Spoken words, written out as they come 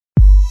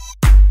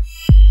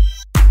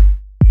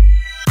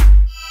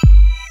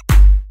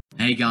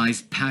Hey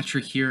guys,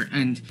 Patrick here,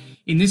 and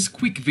in this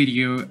quick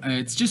video,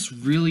 it's just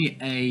really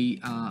a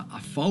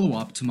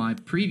follow-up to my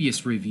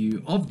previous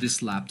review of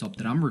this laptop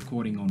that I'm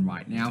recording on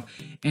right now.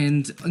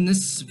 And in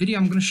this video,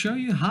 I'm going to show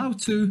you how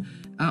to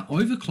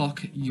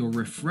overclock your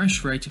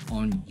refresh rate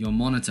on your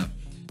monitor.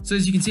 So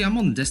as you can see, I'm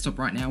on the desktop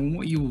right now, and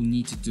what you will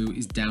need to do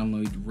is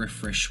download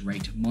Refresh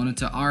Rate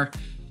Monitor R.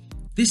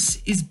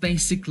 This is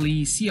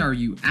basically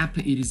CRU app.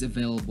 It is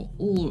available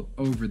all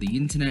over the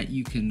internet.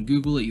 You can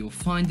Google it, you'll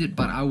find it,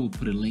 but I will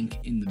put a link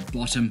in the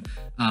bottom.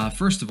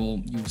 First of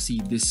all, you'll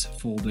see this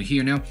folder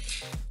here. Now,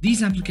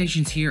 these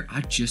applications here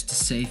are just to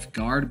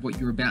safeguard what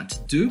you're about to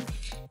do,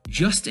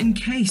 just in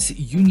case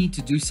you need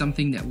to do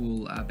something that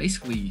will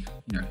basically,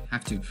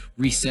 have to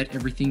reset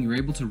everything. You're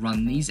able to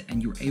run these,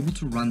 and you're able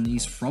to run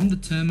these from the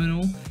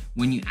terminal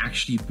when you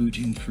actually boot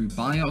in through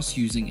BIOS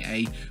using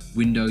a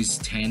Windows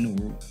 10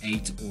 or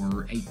 8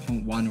 or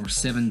 8.1 or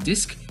 7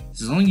 disk.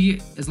 So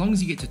as long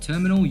as you get to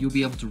terminal, you'll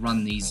be able to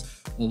run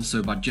these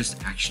also by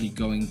just actually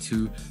going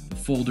to the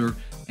folder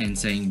and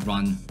saying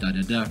run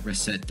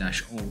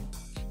reset-all.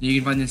 Now you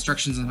can find the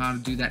instructions on how to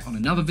do that on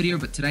another video,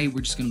 but today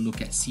we're just going to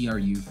look at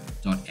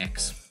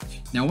CRU.x.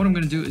 Now what I'm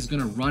going to do is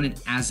going to run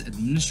it as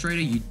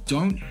administrator. You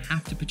don't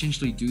have to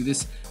potentially do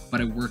this, but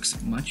it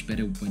works much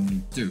better when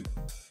you do.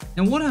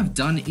 Now what I've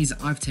done is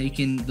I've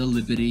taken the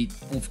liberty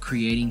of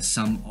creating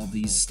some of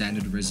these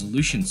standard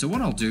resolutions. So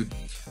what I'll do,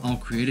 I'll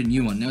create a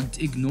new one. Now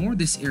ignore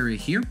this area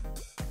here,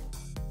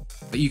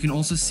 but you can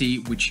also see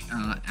which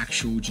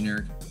actual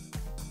generic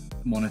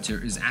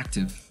monitor is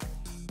active.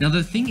 Now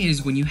the thing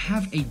is, when you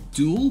have a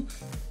dual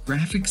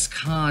graphics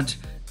card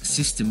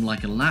system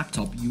like a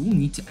laptop, you will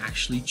need to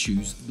actually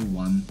choose the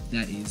one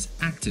that is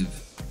active.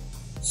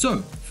 So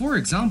for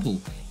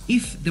example,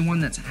 if the one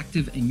that's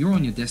active and you're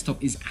on your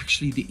desktop is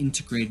actually the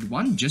integrated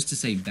one, just to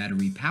save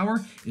battery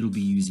power, it'll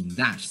be using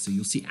that. So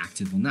you'll see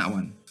active on that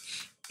one.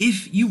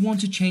 If you want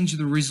to change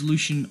the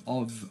resolution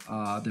of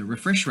the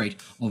refresh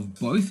rate of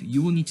both,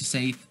 you will need to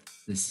save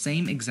the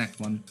same exact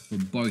one for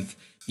both.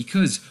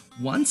 Because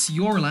once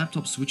your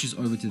laptop switches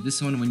over to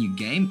this one when you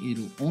game,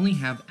 it'll only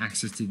have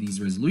access to these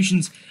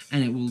resolutions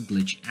and it will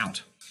glitch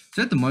out.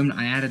 So at the moment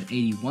I added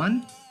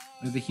 81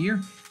 over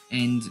here,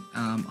 and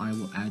I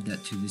will add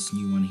that to this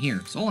new one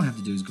here. So all I have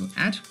to do is go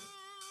add,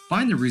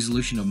 find the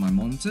resolution of my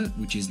monitor,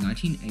 which is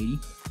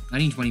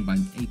 1920 by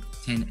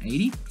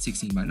 1080,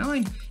 16 by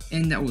 9,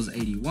 and that was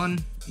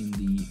 81 in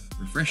the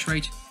refresh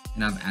rate,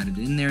 and I've added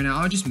it in there. Now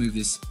I'll just move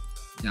this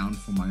down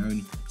for my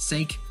own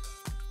sake,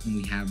 and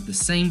we have the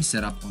same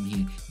setup on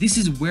here. This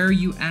is where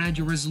you add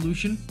your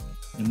resolution,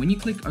 and when you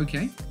click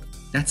OK,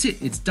 that's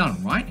it, it's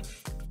done, right?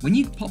 When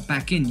you pop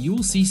back in, you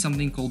will see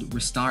something called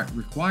restart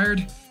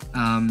required,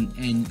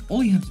 and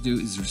all you have to do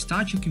is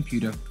restart your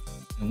computer,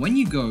 and when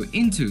you go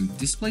into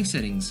display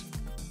settings,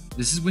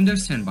 this is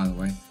Windows 10 by the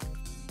way,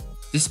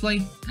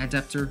 display,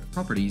 adapter,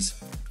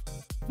 properties,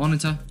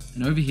 monitor,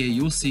 and over here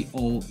you'll see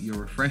all your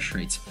refresh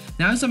rates.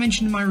 Now as I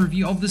mentioned in my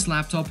review of this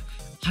laptop,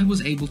 I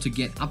was able to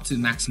get up to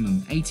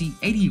maximum 80.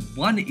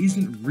 81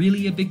 isn't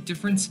really a big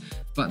difference,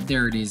 but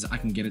there it is, I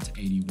can get it to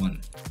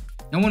 81.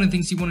 Now one of the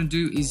things you want to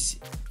do is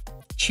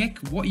check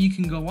what you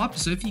can go up.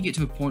 So if you get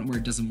to a point where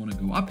it doesn't want to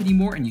go up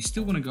anymore and you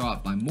still want to go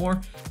up by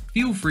more,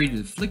 feel free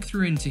to flick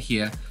through into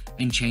here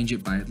and change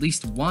it by at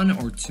least 1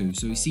 or 2.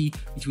 So you see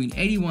between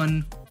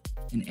 81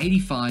 and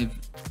 85,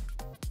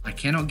 I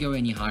cannot go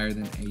any higher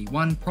than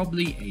 81,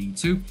 probably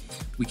 82.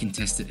 We can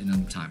test it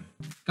another time.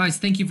 Guys,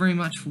 thank you very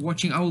much for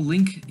watching. I will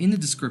link in the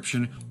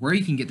description where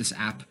you can get this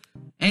app.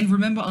 And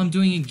remember, I'm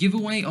doing a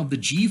giveaway of the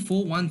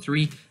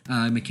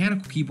G413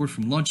 mechanical keyboard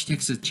from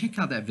Logitech, so check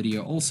out that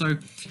video also.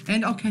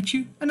 And I'll catch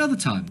you another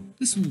time.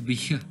 This will be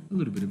a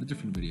little bit of a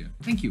different video.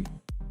 Thank you.